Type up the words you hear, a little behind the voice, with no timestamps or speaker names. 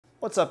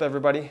What's up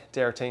everybody,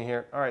 Ting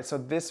here. All right, so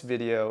this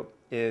video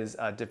is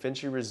a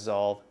Davinci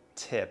Resolve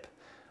tip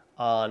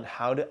on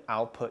how to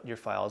output your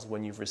files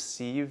when you've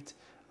received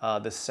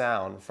the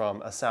sound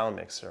from a sound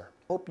mixer.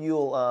 Hope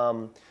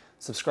you'll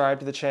subscribe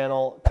to the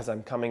channel because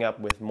I'm coming up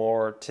with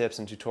more tips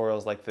and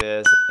tutorials like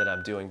this that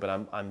I'm doing, but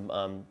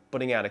I'm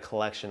putting out a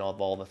collection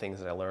of all the things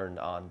that I learned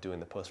on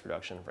doing the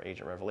post-production for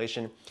Agent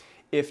Revelation.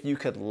 If you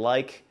could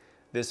like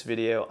this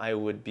video, I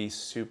would be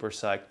super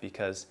psyched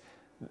because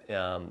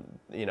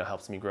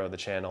helps me grow the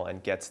channel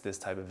and gets this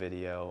type of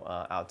video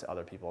out to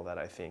other people that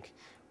I think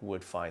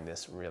would find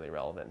this really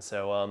relevant.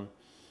 So,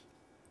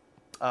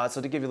 so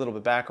to give you a little bit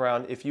of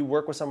background, if you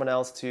work with someone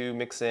else to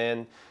mix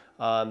in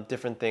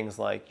different things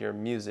like your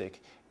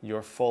music,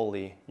 your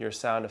Foley, your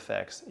sound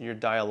effects, your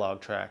dialogue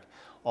track,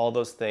 all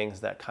those things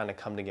that kind of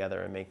come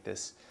together and make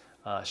this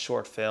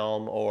short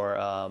film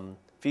or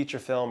feature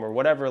film or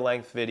whatever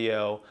length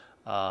video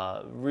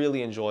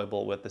really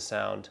enjoyable with the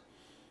sound,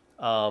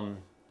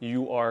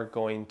 you are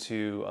going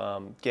to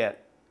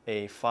get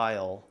a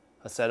file,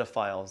 a set of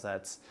files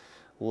that's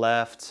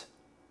left,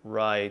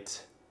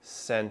 right,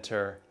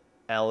 center,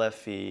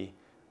 LFE,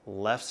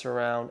 left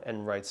surround,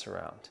 and right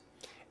surround.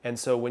 And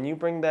so when you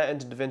bring that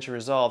into Davinci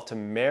Resolve to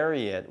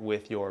marry it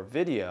with your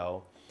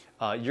video,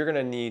 you're going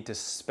to need to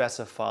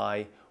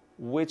specify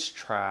which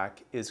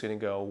track is going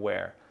to go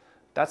where.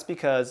 That's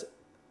because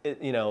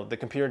the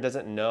computer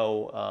doesn't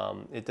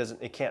know,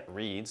 it can't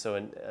read,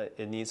 so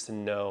it needs to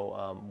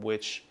know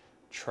which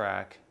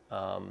track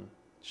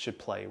should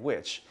play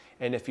which.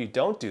 And if you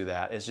don't do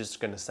that, it's just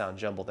going to sound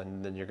jumbled,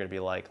 and then you're going to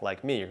be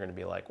like me, you're going to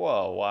be like,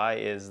 whoa, why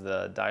is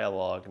the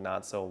dialogue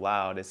not so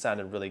loud? It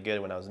sounded really good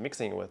when I was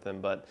mixing it with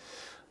them, but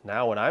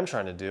now when I'm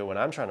trying to do it, when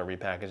I'm trying to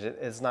repackage it,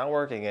 it's not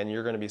working, and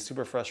you're going to be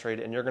super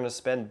frustrated, and you're going to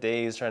spend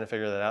days trying to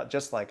figure that out,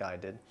 just like I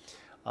did.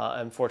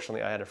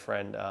 Unfortunately, I had a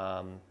friend,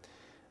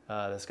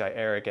 this guy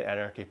Eric at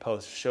Anarchy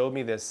Post, showed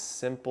me this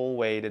simple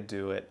way to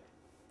do it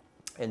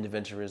in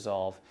Davinci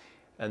Resolve.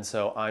 And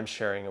so I'm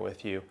sharing it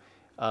with you.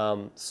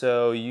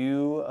 So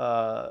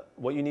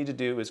what you need to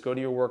do is go to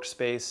your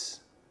workspace,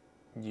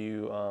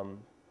 you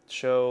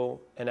show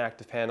an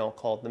active panel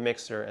called the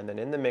mixer, and then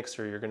in the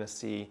mixer you're going to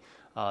see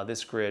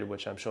this grid,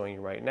 which I'm showing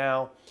you right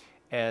now.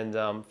 And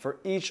for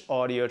each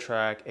audio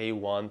track,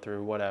 A1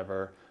 through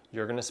whatever,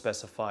 you're going to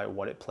specify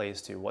what it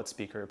plays to, what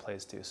speaker it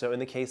plays to. So in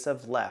the case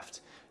of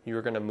left,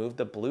 you're going to move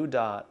the blue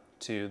dot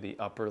to the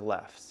upper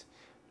left.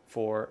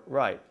 For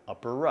right,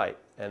 upper right,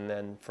 and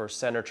then for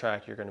center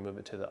track, you're going to move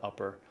it to the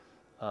upper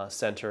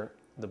center,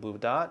 the blue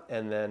dot,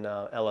 and then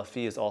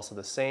LFE is also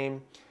the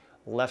same.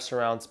 Left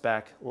surround's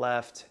back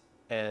left,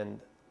 and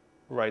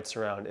right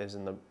surround is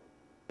in the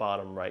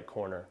bottom right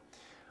corner.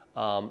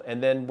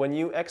 And then when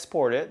you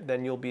export it,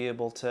 then you'll be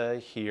able to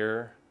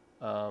hear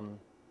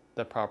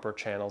the proper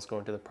channels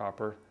going to the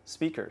proper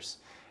speakers.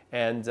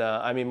 And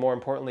I mean, more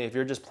importantly, if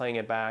you're just playing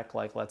it back,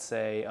 like let's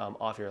say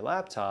off your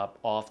laptop,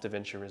 off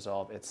Davinci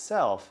Resolve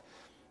itself,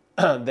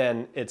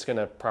 then it's going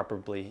to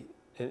properly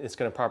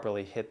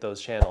hit those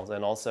channels.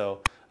 And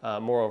also,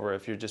 moreover,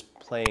 if you're just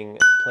playing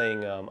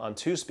on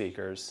two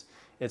speakers,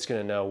 it's going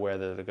to know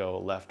whether to go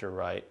left or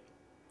right.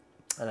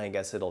 And I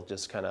guess it'll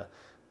just kind of,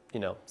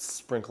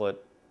 sprinkle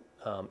it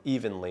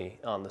evenly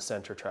on the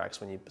center tracks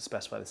when you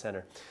specify the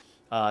center.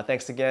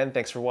 Thanks again.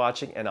 Thanks for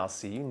watching, and I'll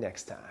see you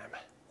next time.